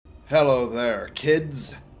Hello there,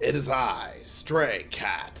 kids. It is I, Stray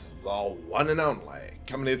Cat, the one and only,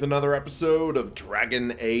 coming with another episode of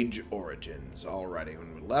Dragon Age Origins. Alrighty,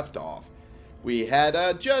 when we left off, we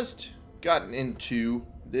had just gotten into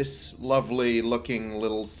this lovely looking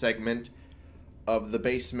little segment of the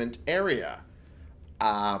basement area.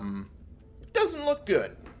 Doesn't look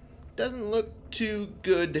good. Doesn't look too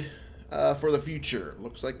good for the future.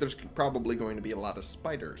 Looks like there's probably going to be a lot of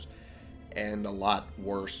spiders and a lot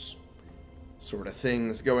worse sort of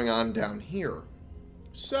things going on down here.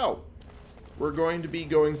 So, we're going to be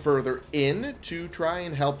going further in to try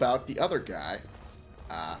and help out the other guy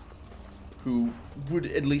who would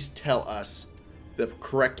at least tell us the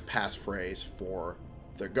correct passphrase for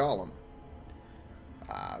the golem,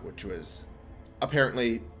 which was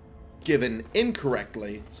apparently given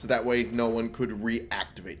incorrectly, so that way no one could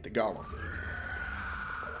reactivate the golem.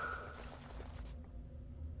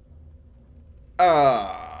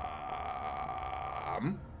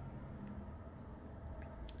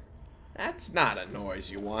 That's not a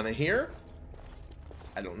noise you want to hear.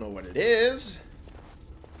 I don't know what it is,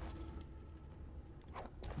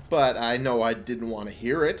 but I know I didn't want to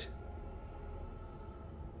hear it.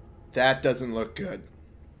 That doesn't look good.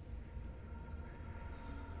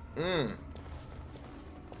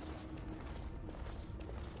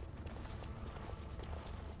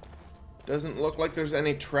 Doesn't look like there's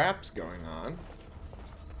any traps going on.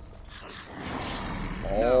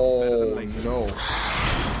 Oh, no.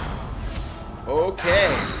 Okay,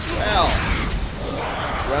 well,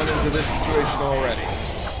 run into this situation already.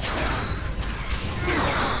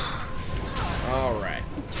 Alright.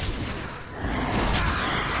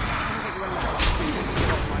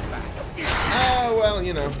 Oh, well,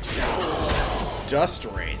 you know. Dust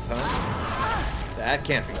Wraith, huh? That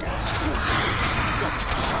can't be good.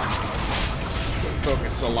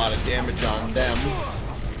 Focus a lot of damage on them.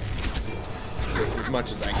 Just as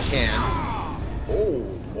much as I can. Oh,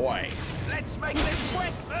 boy. Let's make this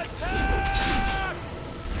quick. Attack!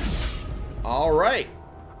 All right.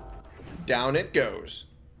 Down it goes.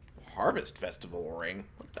 Harvest Festival ring.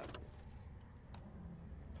 What the?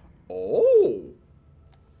 Oh.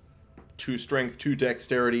 2 strength, 2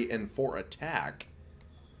 dexterity, and 4 attack.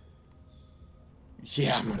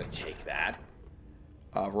 Yeah, I'm going to take that.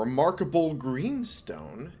 A remarkable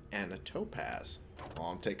greenstone and a topaz. Well,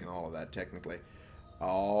 I'm taking all of that technically.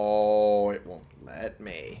 Oh, it won't let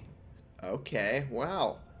me. Okay,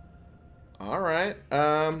 well. Alright,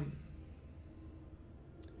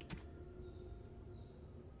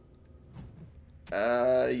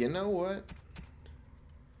 you know what?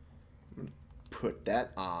 I'm gonna put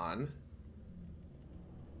that on.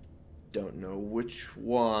 Don't know which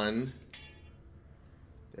one.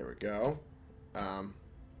 There we go.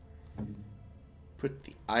 Put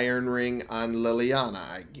the iron ring on Liliana,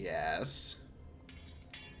 I guess.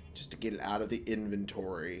 Just to get it out of the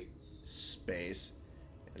inventory space.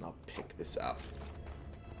 And I'll pick this up.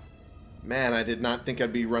 Man, I did not think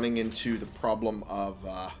I'd be running into the problem of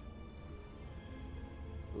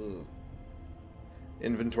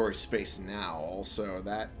inventory space now. Also,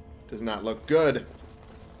 that does not look good.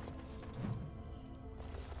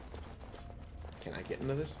 Can I get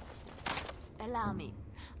into this? Allow me.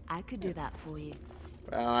 I could do that for you.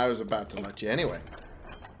 Well, I was about to let you anyway.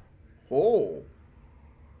 Oh.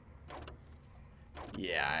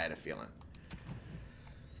 Yeah, I had a feeling.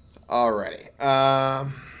 Alrighty. I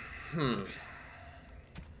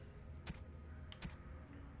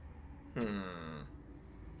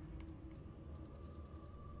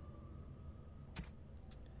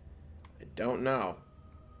don't know.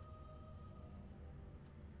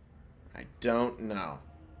 I don't know.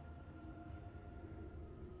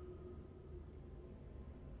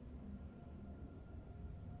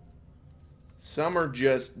 Some are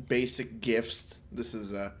just basic gifts. This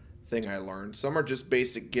is a thing I learned. Some are just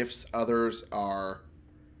basic gifts. Others are...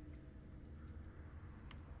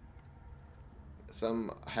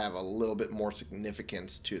 Some have a little bit more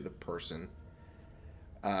significance to the person.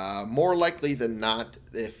 More likely than not,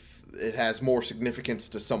 if it has more significance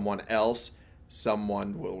to someone else,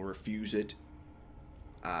 someone will refuse it.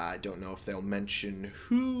 I don't know if they'll mention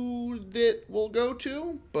who it will go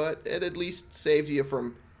to, but it at least saves you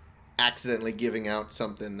from accidentally giving out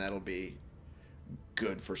something that'll be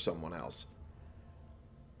good for someone else.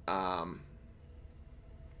 I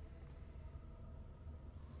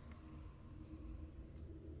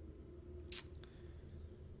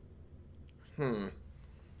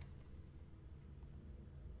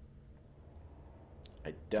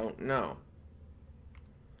don't know.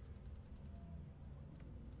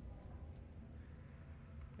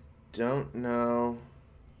 Don't know.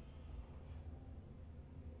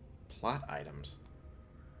 plot items.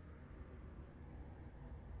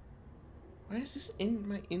 Why is this in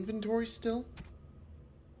my inventory still?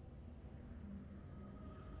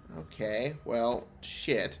 Okay, well,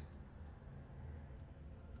 shit.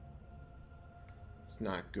 It's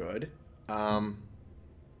not good.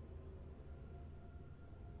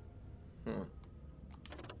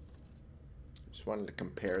 Just wanted to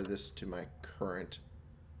compare this to my current.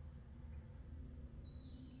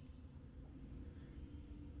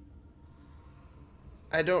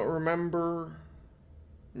 I don't remember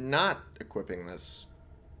not equipping this.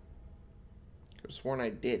 I could have sworn I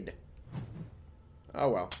did. Oh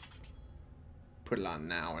well. Put it on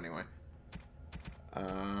now anyway.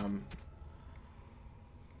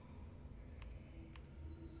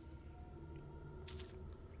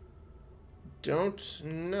 Don't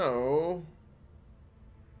know.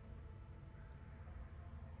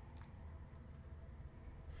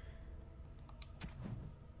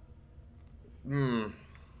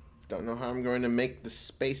 Don't know how I'm going to make the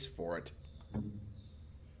space for it.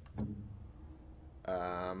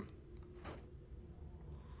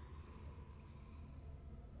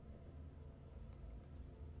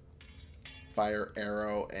 Fire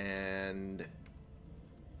arrow and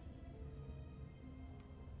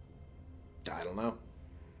I don't know.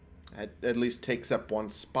 It at least takes up one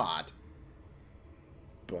spot.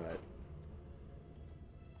 But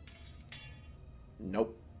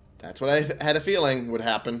nope. That's what I had a feeling would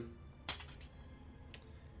happen.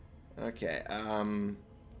 Okay,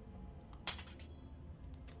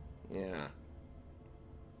 yeah.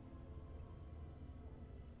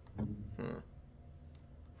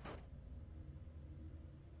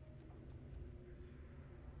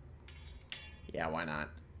 Yeah, why not?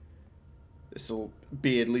 This'll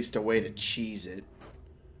be at least a way to cheese it.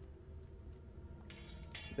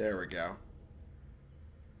 There we go.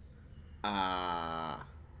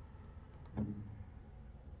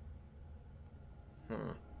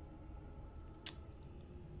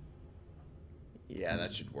 Yeah,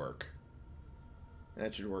 that should work.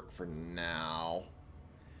 That should work for now.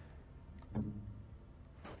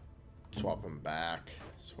 Swap them back.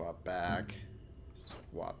 Swap back.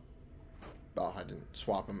 Swap. Oh, I didn't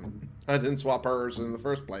swap them. I didn't swap hers in the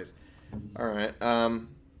first place. Alright,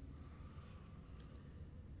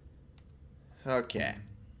 okay.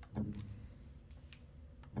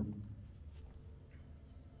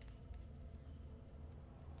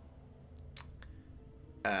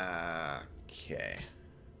 Okay.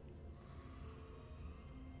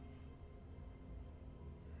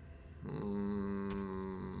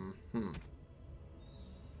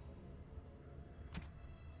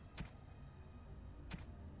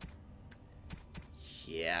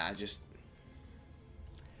 Yeah, I just...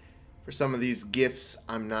 For some of these gifts,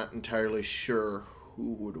 I'm not entirely sure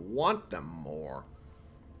who would want them more.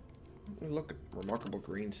 Look at remarkable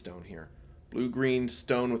green stone here. Blue-green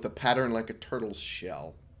stone with a pattern like a turtle's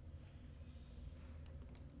shell.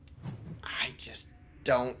 I just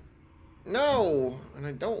don't know. And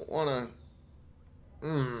I don't want to...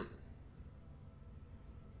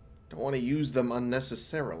 Don't want to use them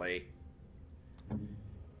unnecessarily.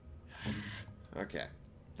 Okay.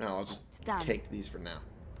 No, I'll just take these for now.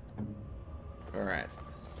 Alright.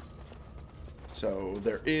 So,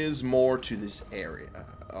 there is more to this area.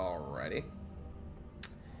 Alrighty.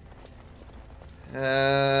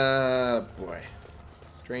 Boy.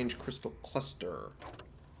 Strange crystal cluster.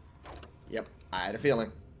 Yep, I had a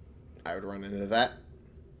feeling I would run into that.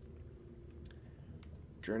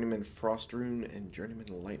 Journeyman Frost Rune and Journeyman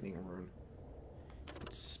Lightning Rune.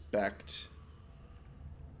 Inspect.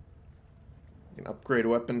 You can upgrade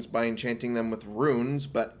weapons by enchanting them with runes,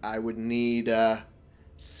 but I would need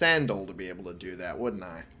Sandal to be able to do that, wouldn't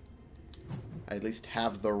I? I at least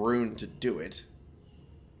have the rune to do it.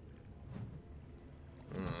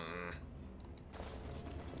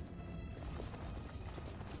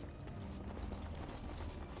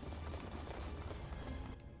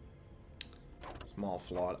 Small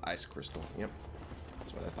flawed ice crystal. Yep.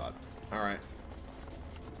 That's what I thought. Alright.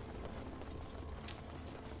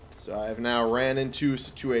 So I have now ran into a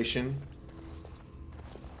situation.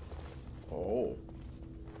 Oh.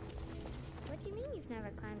 What do you mean you've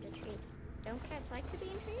never climbed a tree? Don't cats like to be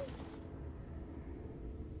in trees?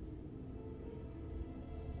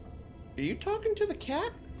 Are you talking to the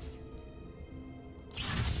cat?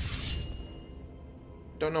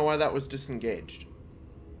 Don't know why that was disengaged.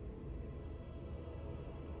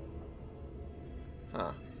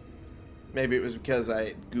 Huh. Maybe it was because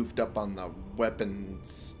I goofed up on the weapon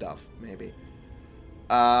stuff, maybe.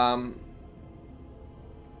 So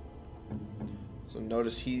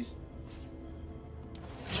notice he's...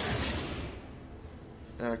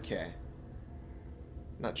 Okay.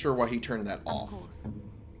 Not sure why he turned that off. course.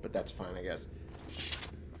 But that's fine, I guess.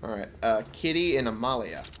 Alright, Kitty and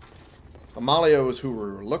Amalia. Amalia was who we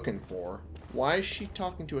were looking for. Why is she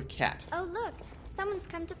talking to a cat? Oh, look. Someone's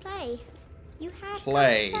come to play. You have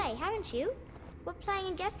Play. come to play, haven't you? We're playing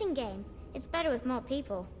a guessing game. It's better with more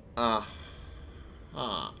people.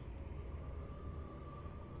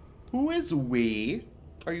 Who is we?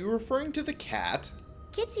 Are you referring to the cat?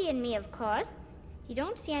 Kitty and me, of course. You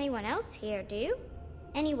don't see anyone else here, do you?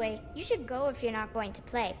 Anyway, you should go if you're not going to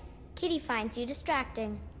play. Kitty finds you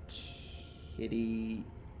distracting. Kitty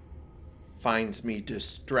finds me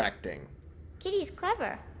distracting. Kitty's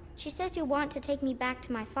clever. She says you want to take me back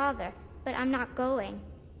to my father, but I'm not going.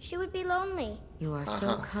 She would be lonely. You are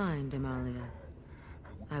so kind, Amalia.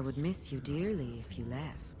 I would miss you dearly if you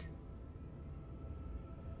left.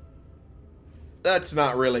 That's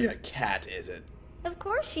not really a cat, is it? Of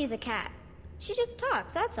course she's a cat. She just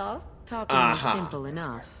talks, that's all. Talking is simple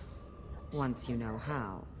enough, once you know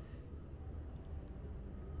how.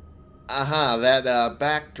 That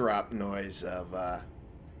backdrop noise of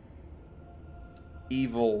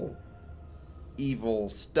evil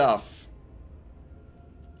stuff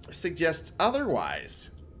suggests otherwise.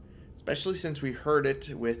 Especially since we heard it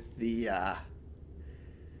with the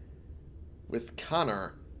with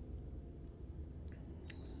Connor,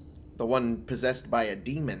 the one possessed by a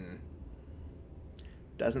demon.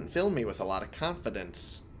 Doesn't fill me with a lot of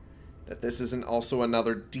confidence that this isn't also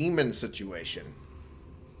another demon situation.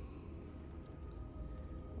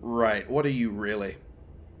 Right, what are you really?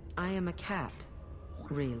 I am a cat,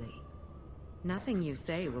 really. Nothing you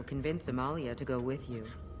say will convince Amalia to go with you.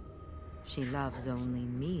 She loves only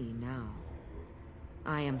me now.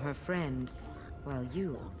 I am her friend, while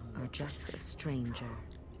you are just a stranger.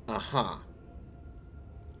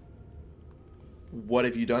 What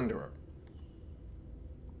have you done to her?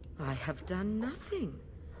 I have done nothing.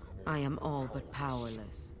 I am all but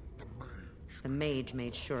powerless. The mage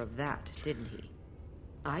made sure of that, didn't he?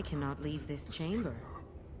 I cannot leave this chamber.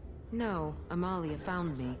 No, Amalia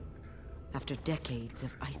found me. After decades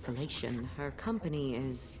of isolation, her company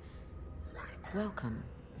is welcome.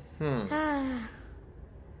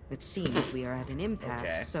 It seems we are at an impasse,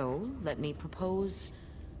 Okay. so let me propose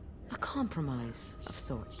a compromise of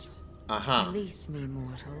sorts. Release me,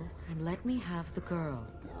 mortal, and let me have the girl.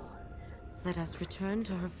 Let us return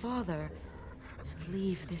to her father and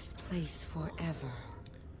leave this place forever.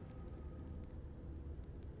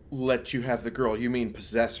 Let you have the girl, you mean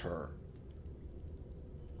possess her?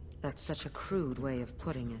 That's such a crude way of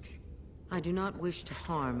putting it. I do not wish to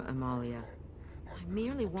harm Amalia. I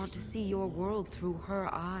merely want to see your world through her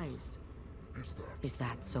eyes. Is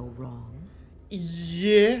that so wrong?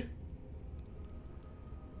 Yeah.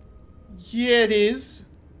 Yeah, it is.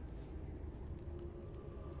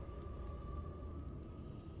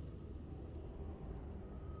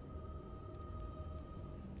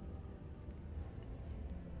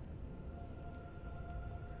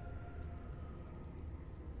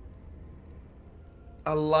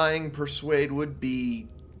 A lying persuade would be...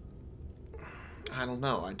 I don't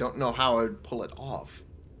know. I don't know how I would pull it off.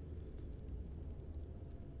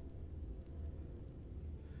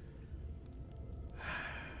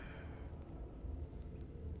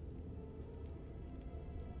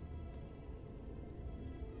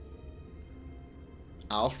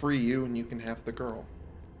 I'll free you and you can have the girl.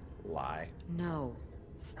 Lie. No.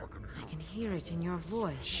 I can hear it in your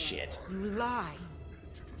voice. Shit. You lie.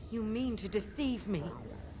 You mean to deceive me.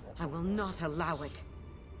 I will not allow it.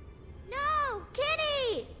 No!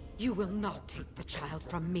 Kitty! You will not take the child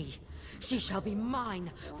from me. She shall be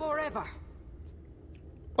mine forever.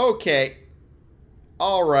 Okay.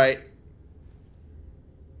 Alright.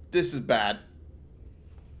 This is bad.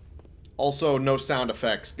 Also, no sound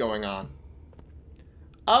effects going on.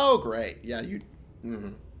 Oh, great. Yeah, you...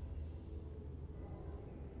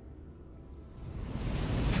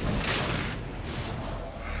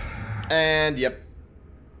 And, yep.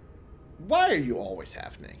 Why are you always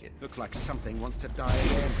half naked? Looks like something wants to die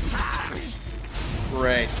again.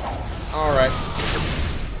 Great. Alright.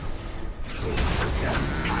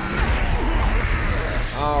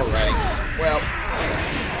 Alright. Well,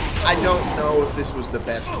 I don't know if this was the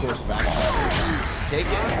best course of action I've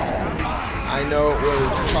taken. I know it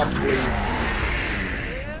was probably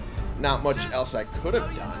not much else I could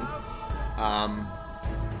have done.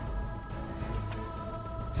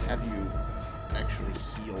 Have you actually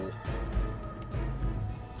heal?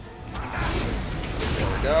 There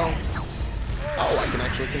we go. Oh, I can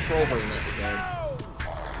actually control her in that regard.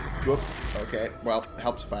 Whoop. Okay, well, it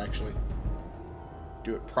helps if I actually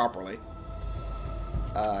do it properly.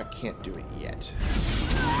 I can't do it yet.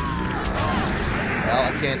 Well,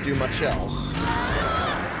 I can't do much else.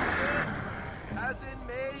 As in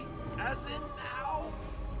me, as in now.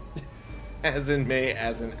 As in me,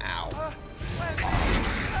 as in ow.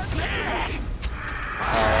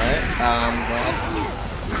 Alright, well.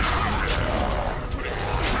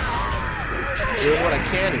 Doing what I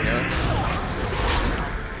can here.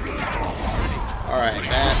 Alright,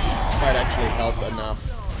 that might actually help enough.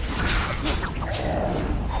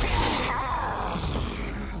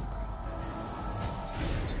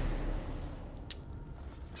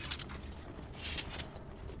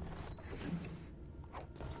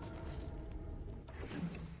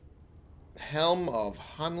 Helm of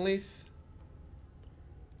Hunleith.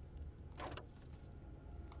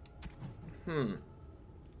 I'm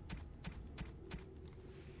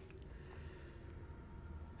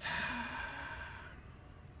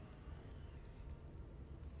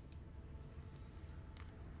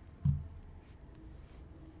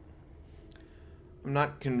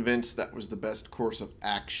not convinced that was the best course of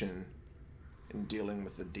action in dealing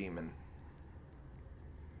with the demon.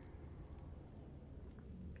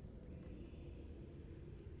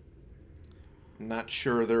 I'm not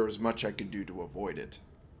sure there was much I could do to avoid it.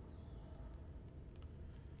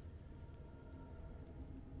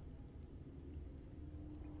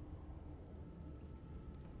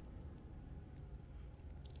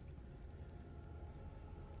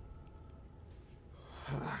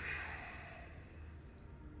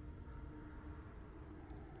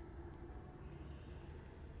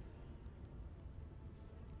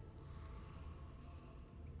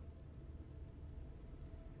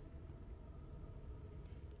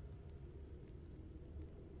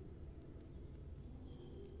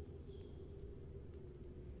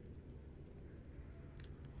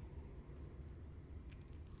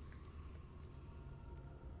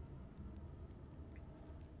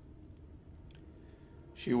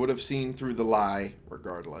 She would have seen through the lie,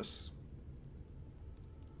 regardless.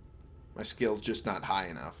 My skill's just not high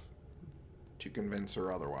enough to convince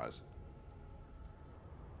her otherwise.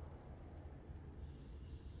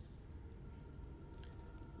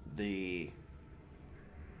 The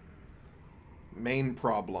main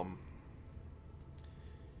problem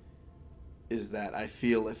is that I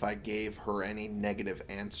feel if I gave her any negative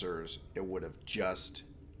answers, it would have just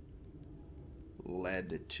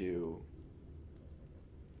led to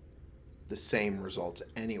the same results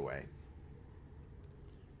anyway.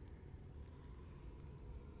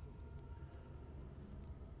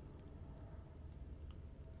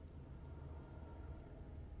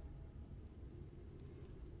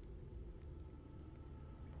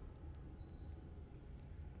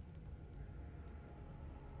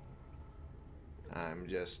 I'm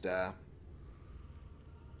just, I'm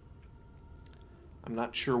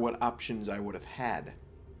not sure what options I would have had.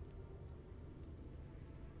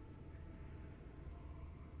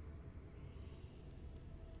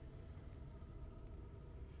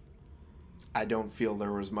 I don't feel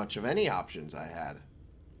there was much of any options I had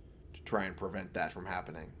to try and prevent that from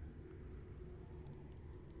happening.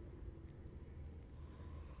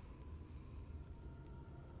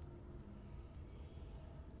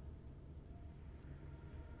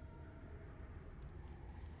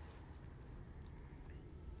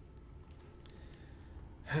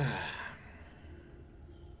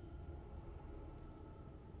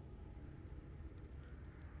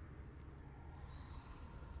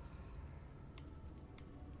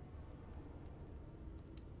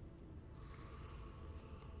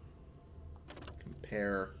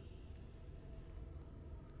 Compare.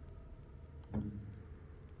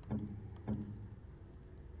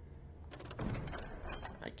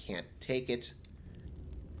 I can't take it.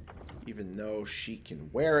 Even though she can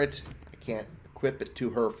wear it, I can't equip it to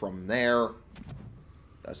her from there.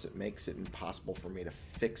 Thus it makes it impossible for me to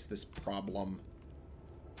fix this problem.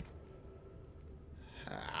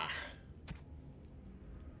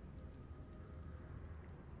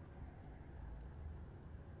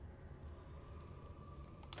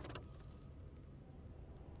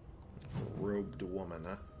 Robed woman,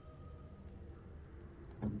 huh?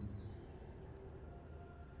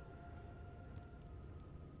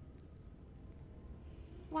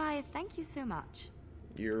 Why, thank you so much.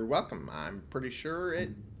 You're welcome. I'm pretty sure it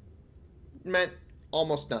meant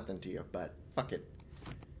almost nothing to you, but fuck it.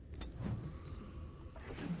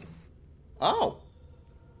 Oh!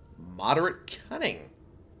 Moderate cunning.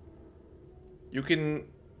 You can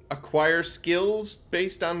acquire skills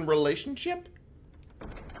based on relationship?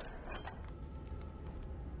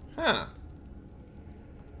 Huh.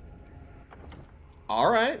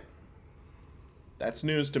 Alright. That's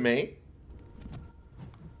news to me.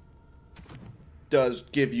 does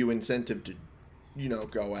give you incentive to, you know,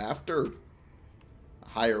 go after a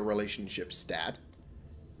higher relationship stat.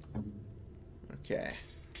 Okay.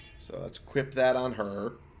 So let's equip that on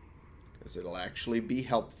her, because it'll actually be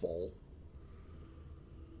helpful.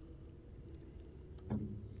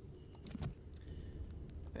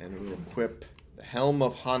 And we'll equip the Helm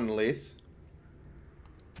of Hanlith.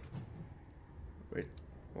 Wait,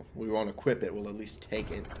 well, we won't equip it, we'll at least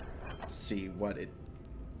take it to see what it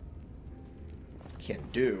can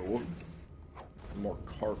do. More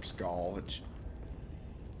corpse gall, which...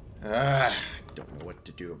 I don't know what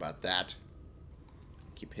to do about that.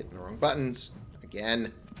 Keep hitting the wrong buttons.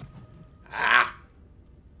 Again. Ah!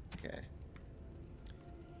 Okay.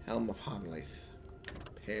 Helm of Hanlith.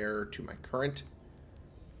 Compare to my current.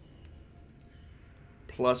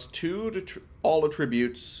 +2 to all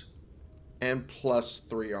attributes. And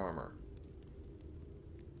 +3 armor.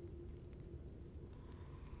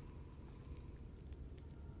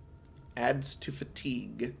 Adds to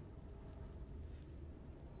fatigue.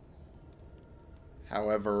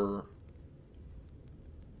 However,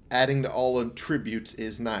 adding to all attributes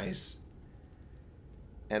is nice.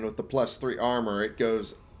 And with the +3 armor, it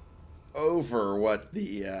goes over what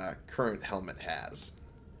the current helmet has.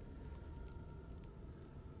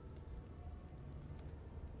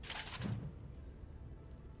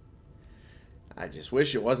 I just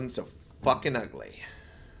wish it wasn't so fucking ugly.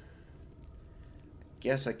 I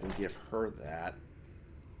guess I can give her that.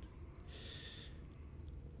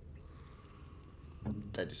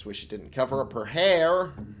 I just wish it didn't cover up her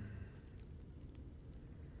hair.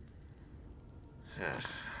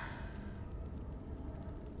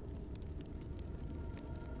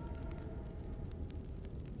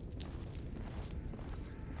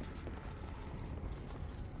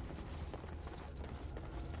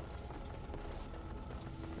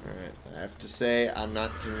 Alright, I have to say, I'm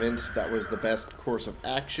not convinced that was the best course of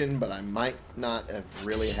action, but I might not have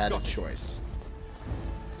really had a choice.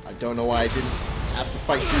 I don't know why I didn't have to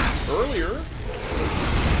fight you earlier.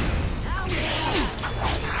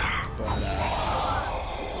 But,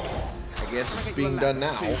 I guess it's being done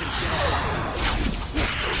now.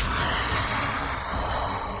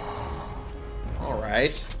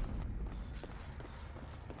 Alright.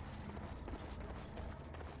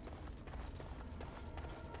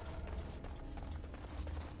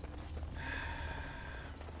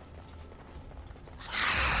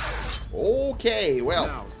 Okay, well.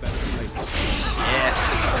 Yeah,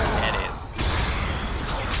 it is.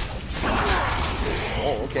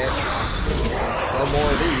 Oh, okay. No more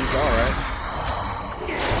of these, alright.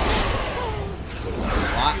 A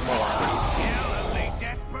lot more of these.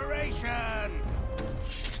 Desperation.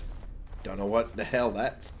 Don't know what the hell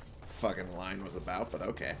that fucking line was about, but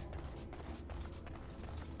okay.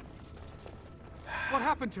 What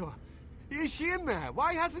happened to her? Is she in there?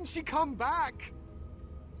 Why hasn't she come back?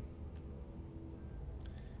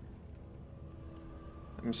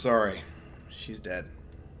 I'm sorry. She's dead.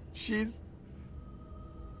 She's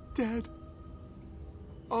dead.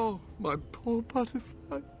 Oh, my poor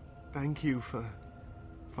butterfly. Thank you for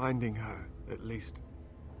finding her, at least.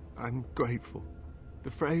 I'm grateful.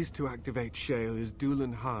 The phrase to activate Shale is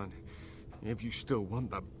Dulan Han, if you still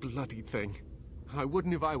want that bloody thing. I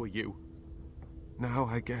wouldn't if I were you. Now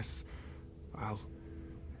I guess I'll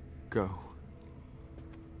go.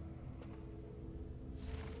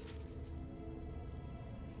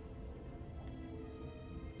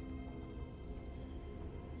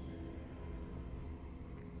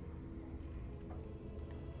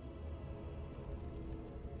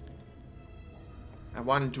 I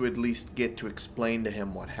wanted to at least get to explain to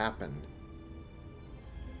him what happened.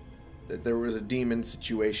 That there was a demon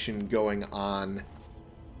situation going on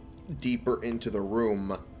deeper into the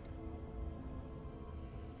room.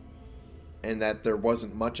 And that there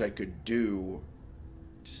wasn't much I could do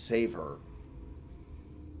to save her.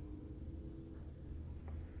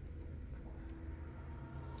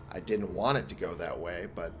 I didn't want it to go that way,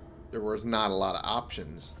 but there was not a lot of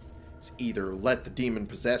options. It's either let the demon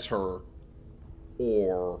possess her,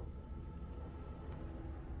 or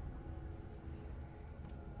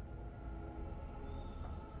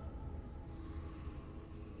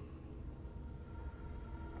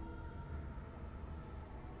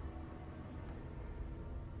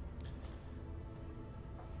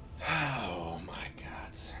oh my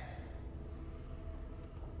God.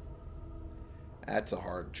 That's a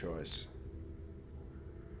hard choice.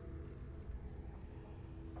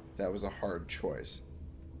 That was a hard choice.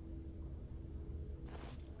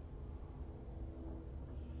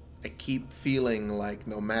 I keep feeling like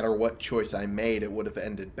no matter what choice I made, it would have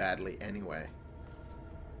ended badly anyway.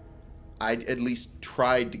 I at least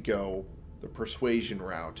tried to go the persuasion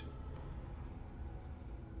route.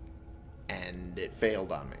 And it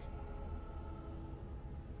failed on me.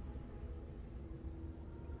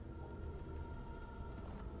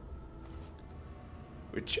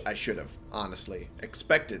 Which I should have, honestly,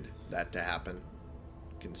 expected that to happen,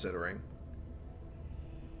 considering.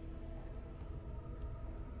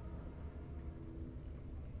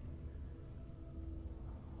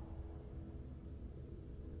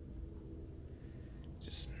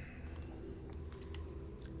 Just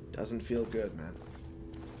doesn't feel good, man.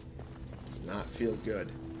 Does not feel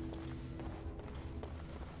good.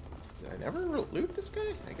 Did I never loot this guy?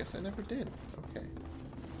 I guess I never did. Okay.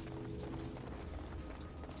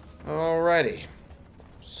 Alrighty.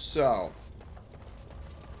 So.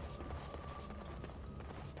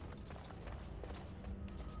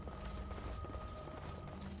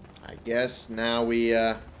 I guess now we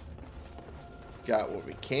got what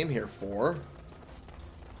we came here for.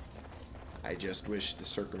 I just wish the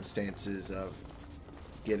circumstances of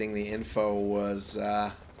getting the info was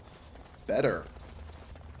better.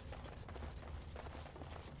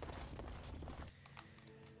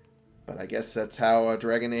 But I guess that's how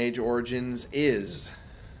Dragon Age Origins is.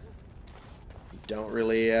 You don't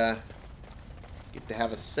really get to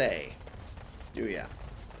have a say, do ya?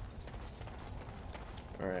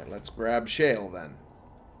 Alright, let's grab Shale then.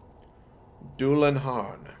 Dulan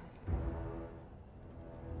Harn.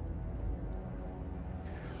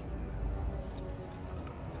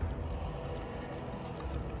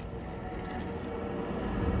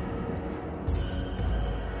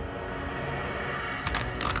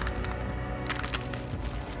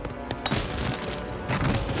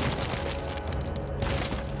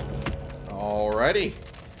 Alrighty.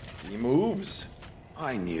 He moves.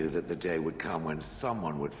 I knew that the day would come when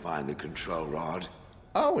someone would find the control rod.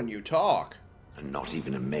 Oh, and you talk. And not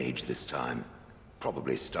even a mage this time.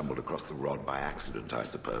 Probably stumbled across the rod by accident, I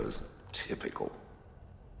suppose. Typical.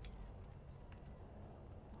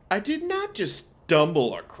 I did not just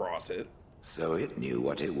stumble across it. So it knew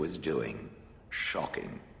what it was doing.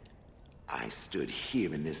 Shocking. I stood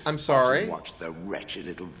here in this I'm spot sorry? and watched the wretched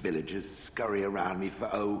little villagers scurry around me for,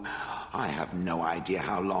 oh, I have no idea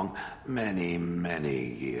how long. Many,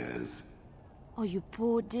 many years. Oh, you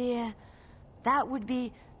poor dear. That would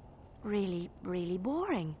be really, really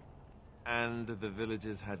boring. And the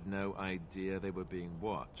villagers had no idea they were being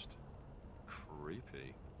watched.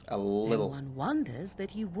 Creepy. A Then little. one wonders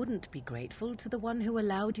that you wouldn't be grateful to the one who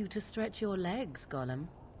allowed you to stretch your legs, Golem.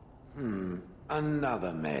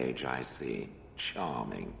 Another mage, I see.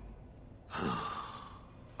 Charming.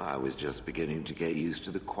 I was just beginning to get used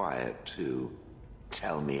to the quiet, too.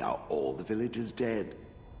 Tell me, are all the villagers dead?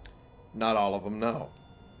 Not all of them, no.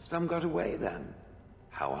 Some got away, then.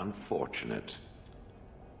 How unfortunate.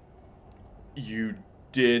 You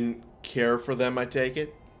didn't care for them, I take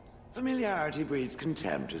it? Familiarity breeds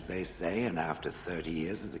contempt, as they say, and after 30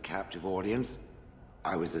 years as a captive audience,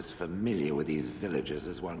 I was as familiar with these villagers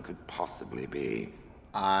as one could possibly be.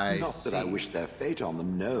 I Not see. that I wish their fate on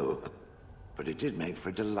them, no. But it did make for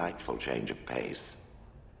a delightful change of pace.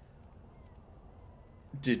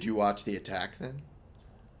 Did you watch the attack, then?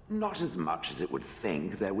 Not as much as it would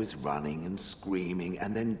think. There was running and screaming,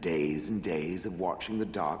 and then days and days of watching the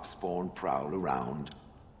Darkspawn prowl around.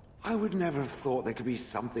 I would never have thought there could be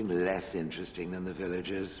something less interesting than the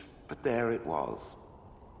villagers, but there it was.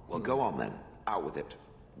 Well, go on then. Out with it.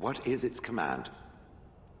 What is its command?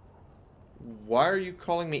 Why are you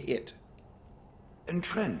calling me it?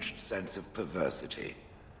 Entrenched sense of perversity.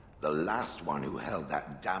 The last one who held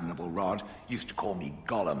that damnable rod used to call me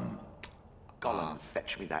Golem. Golem,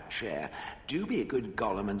 fetch me that chair. Do be a good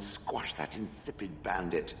Golem and squash that insipid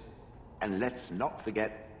bandit. And let's not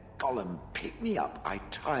forget, Golem, pick me up. I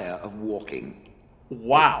tire of walking.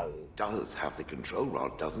 Wow. It does have the control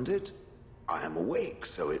rod, doesn't it? I am awake,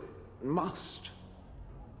 so it must.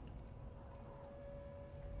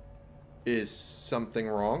 Is something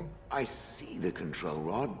wrong? I see the control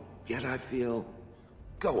rod, yet I feel...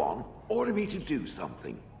 Go on, order me to do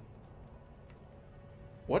something.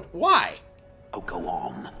 What? Why? Oh, go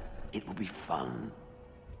on. It will be fun.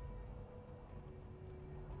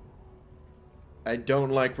 I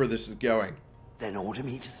don't like where this is going. Then order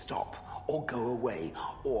me to stop, or go away,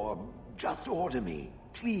 or just order me,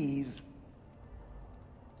 please.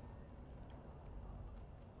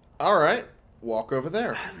 Alright, walk over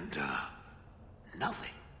there. And,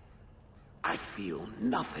 nothing. I feel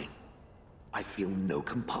nothing. I feel no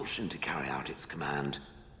compulsion to carry out its command.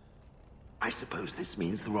 I suppose this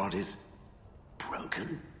means the rod is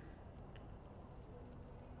broken.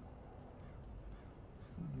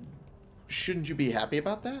 Shouldn't you be happy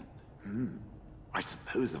about that? I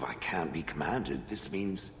suppose if I can't be commanded, this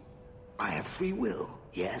means I have free will,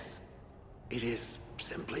 yes? It is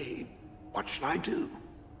simply, what should I do?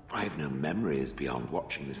 I have no memories beyond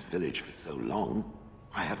watching this village for so long.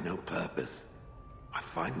 I have no purpose. I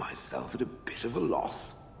find myself at a bit of a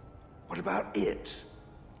loss. What about it?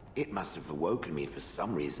 It must have awoken me for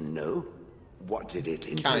some reason, no? What did it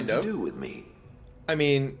intend to do with me? I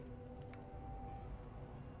mean,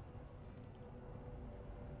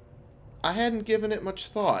 I hadn't given it much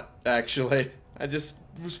thought, actually. I just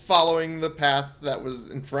was following the path that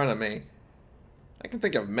was in front of me. I can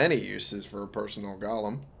think of many uses for a personal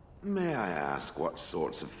golem. May I ask what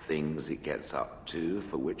sorts of things it gets up to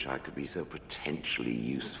for which I could be so potentially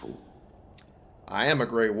useful? I am a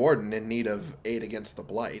Grey Warden in need of aid against the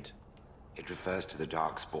Blight. It refers to the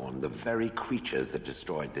Darkspawn, the very creatures that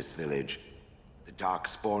destroyed this village. The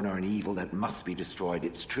Darkspawn are an evil that must be destroyed,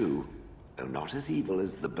 it's true. Though not as evil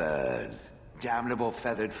as the birds. Damnable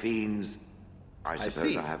feathered fiends. I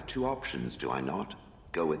suppose I have two options, do I not?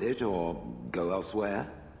 Go with it or go elsewhere?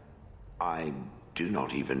 I do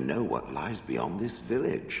not even know what lies beyond this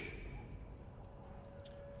village.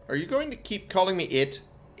 Are you going to keep calling me it?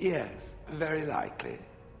 Yes, very likely.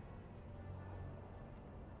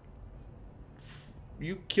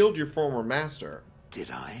 You killed your former master.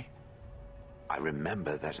 Did I? I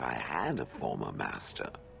remember that I had a former master.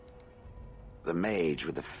 The mage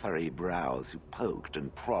with the furry brows who poked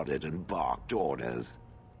and prodded and barked orders.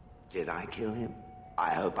 Did I kill him?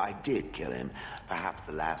 I hope I did kill him. Perhaps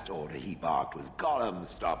the last order he barked was, "Golem,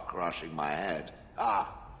 stop crushing my head."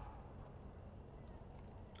 Ah!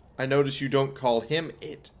 I notice you don't call him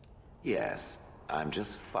it. Yes, I'm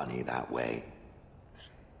just funny that way.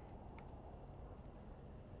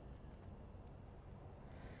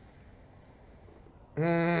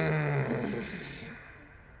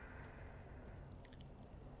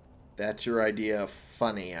 That's your idea of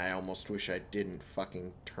funny. I almost wish I didn't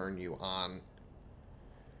fucking turn you on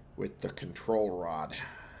with the control rod.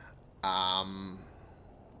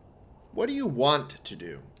 What do you want to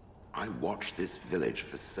do? I watched this village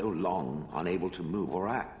for so long, unable to move or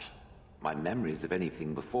act. My memories of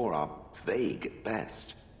anything before are vague at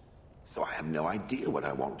best. So I have no idea what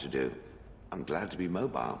I want to do. I'm glad to be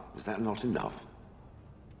mobile. Is that not enough?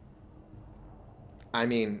 I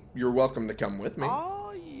mean, you're welcome to come with me.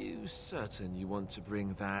 Are you certain you want to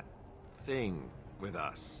bring that thing with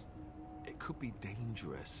us? It could be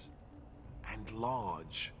dangerous and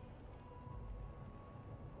large.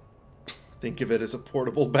 Think of it as a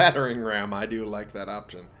portable battering ram. I do like that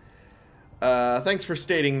option. Thanks for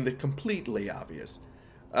stating the completely obvious.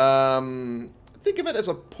 Think of it as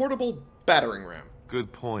a portable battering ram.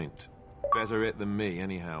 Good point. Better it than me,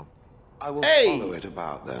 anyhow. I will follow it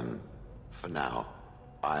about then. For now.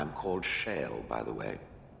 I am called Shale, by the way.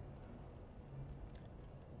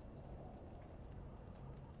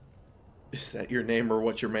 Is that your name or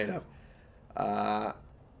what you're made of?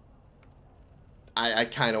 I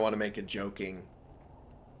kind of want to make a joking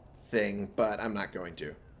thing, but I'm not going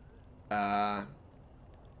to. I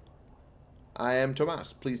am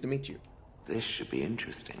Tomas. Pleased to meet you. This should be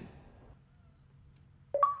interesting.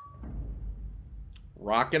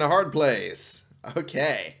 Rock in a hard place.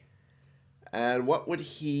 Okay. And what would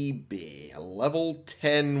he be? A level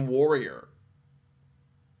 10 warrior.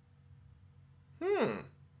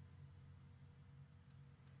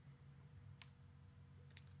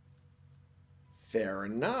 Fair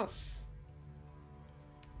enough.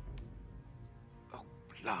 Oh,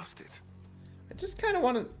 blast it. I just kind of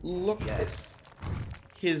want to look at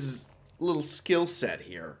his little skill set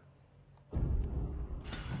here.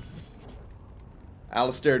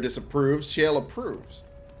 Alistair disapproves. Shale approves.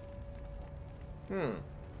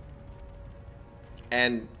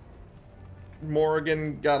 And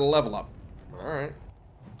Morrigan got a level up. Alright.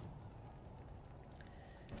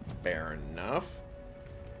 Fair enough.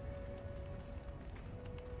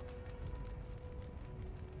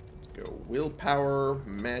 Let's go willpower,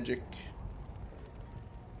 magic.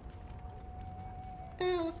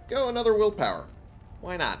 Let's go another willpower.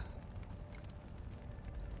 Why not?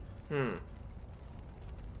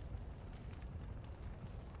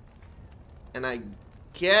 And I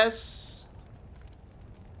guess...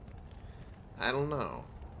 I don't know.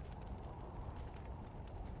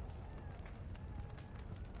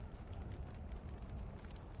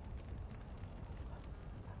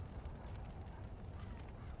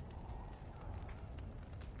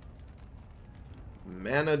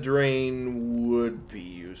 Mana drain would be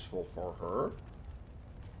useful for her.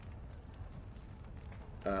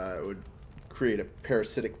 It would create a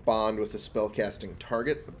parasitic bond with a spellcasting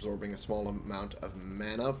target, absorbing a small amount of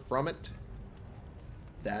mana from it.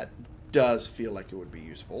 That does feel like it would be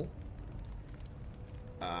useful.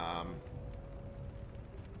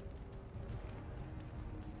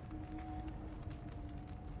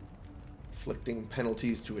 Inflicting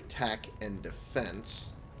penalties to attack and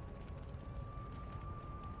defense.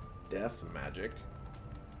 Death magic.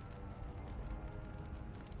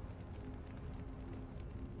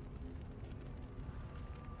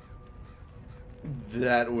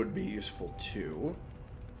 That would be useful too.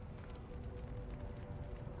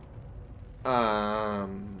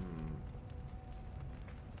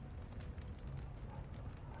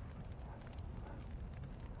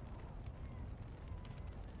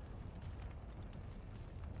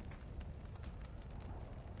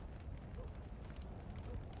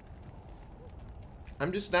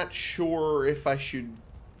 I'm just not sure if I should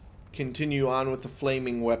continue on with the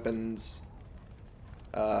flaming weapons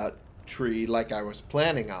tree like I was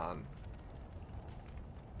planning on.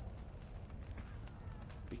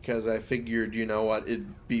 Because I figured, you know what,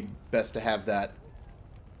 it'd be best to have that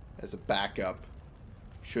as a backup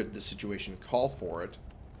should the situation call for it.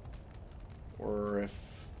 Or if...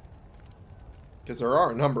 because there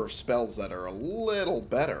are a number of spells that are a little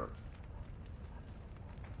better.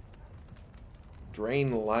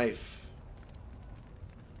 Drain life.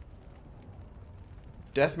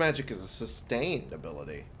 Death magic is a sustained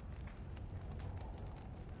ability.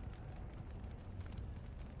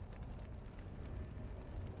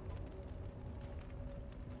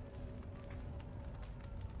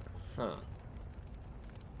 Huh.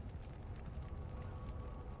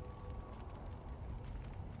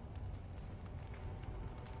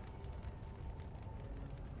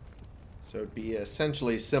 So it'd be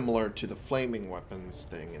essentially similar to the flaming weapons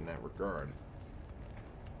thing in that regard.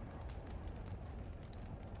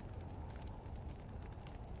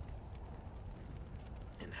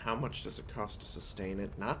 And how much does it cost to sustain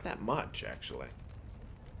it? Not that much, actually.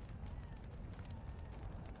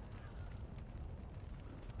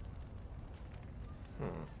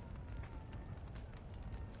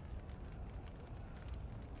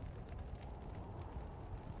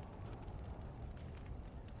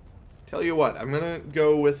 Tell you what, I'm gonna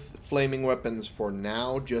go with flaming weapons for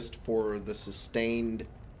now, just for the sustained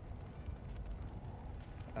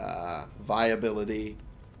viability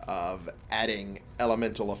of adding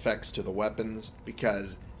elemental effects to the weapons,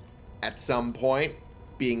 because at some point,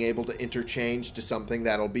 being able to interchange to something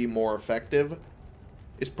that'll be more effective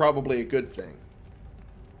is probably a good thing.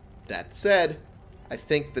 That said, I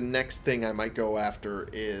think the next thing I might go after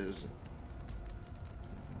is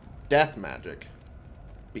death magic,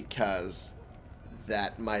 because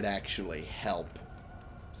that might actually help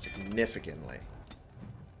significantly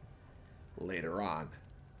later on.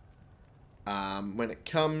 When it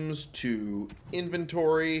comes to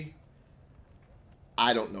inventory,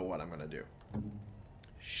 I don't know what I'm going to do.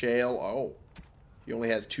 Shale, oh, he only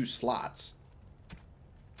has 2 slots.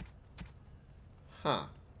 Huh.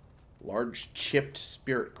 Large chipped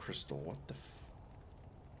spirit crystal, what the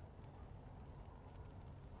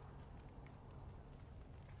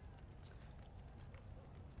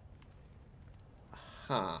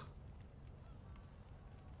Huh.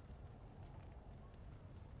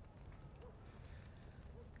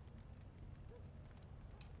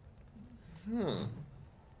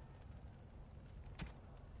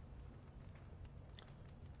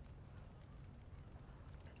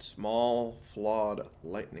 Small flawed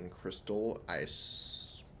lightning crystal.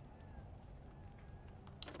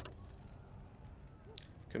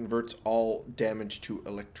 Converts all damage to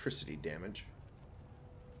electricity damage.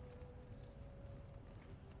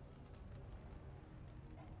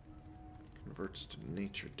 Converts to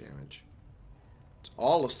nature damage. It's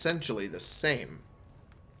all essentially the same.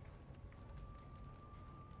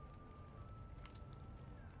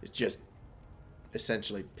 It's just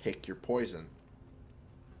essentially pick your poison.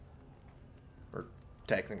 Or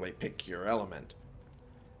technically pick your element.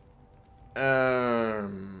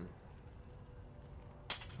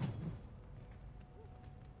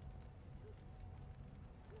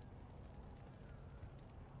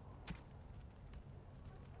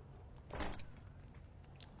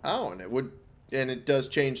 Oh, and it does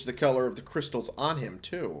change the color of the crystals on him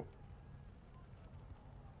too.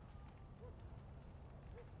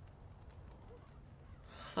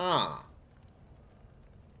 Huh.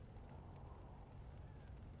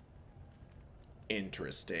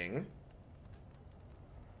 Interesting.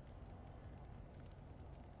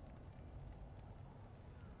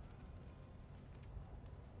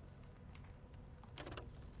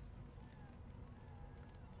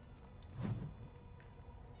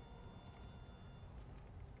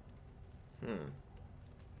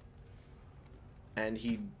 And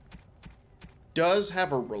he does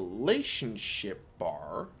have a relationship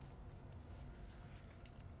bar.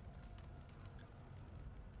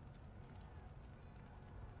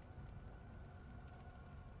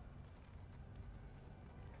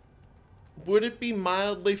 Would it be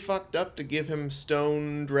mildly fucked up to give him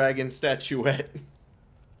stone dragon statuette?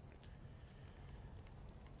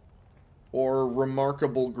 Or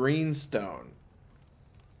remarkable greenstone?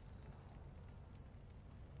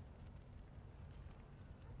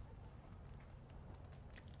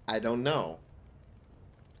 I don't know.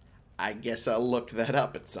 I guess I'll look that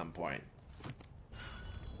up at some point.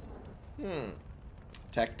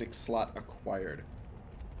 Tactics slot acquired.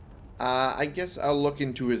 I guess I'll look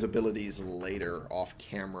into his abilities later off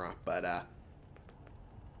camera, but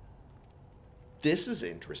this is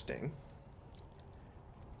interesting.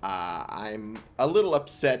 I'm a little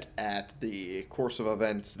upset at the course of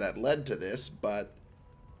events that led to this, but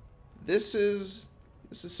this is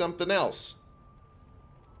something else.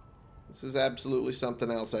 This is absolutely something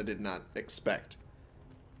else I did not expect.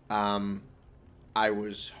 I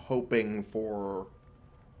was hoping for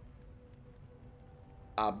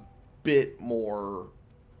a bit more.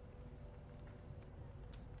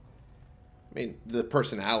 I mean, the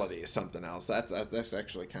personality is something else. That's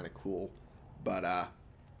actually kind of cool, but I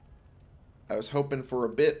was hoping for a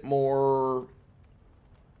bit more.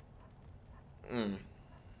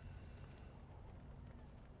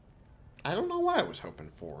 I don't know what I was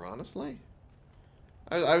hoping for, honestly.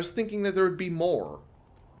 I was thinking that there would be more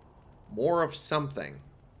of something.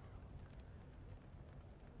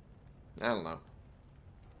 I don't know.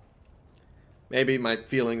 Maybe my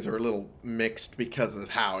feelings are a little mixed because of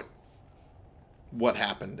what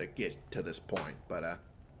happened to get to this point, but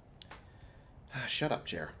shut up,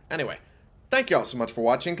 chair. Anyway, thank you all so much for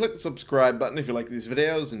watching. Click the subscribe button if you like these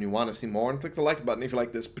videos and you want to see more, and click the like button if you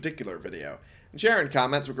like this particular video. And share in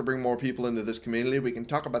comments. We can bring more people into this community. We can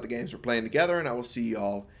talk about the games we're playing together, and I will see you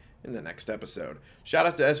all in the next episode. Shout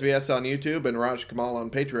out to SVS on YouTube and Raj Kamal on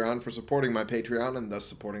Patreon for supporting my Patreon and thus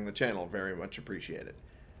supporting the channel. Very much appreciated.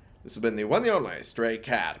 This has been the one and only Stray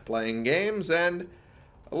Cat playing games, and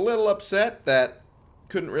a little upset that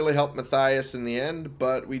couldn't really help Matthias in the end,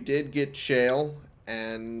 but we did get Shale,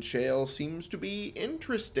 and Shale seems to be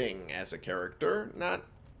interesting as a character. Not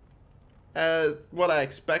as what I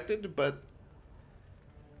expected, but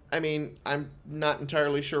I mean, I'm not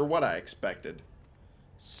entirely sure what I expected.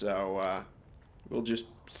 So, we'll just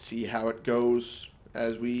see how it goes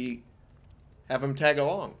as we have him tag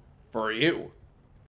along. For you.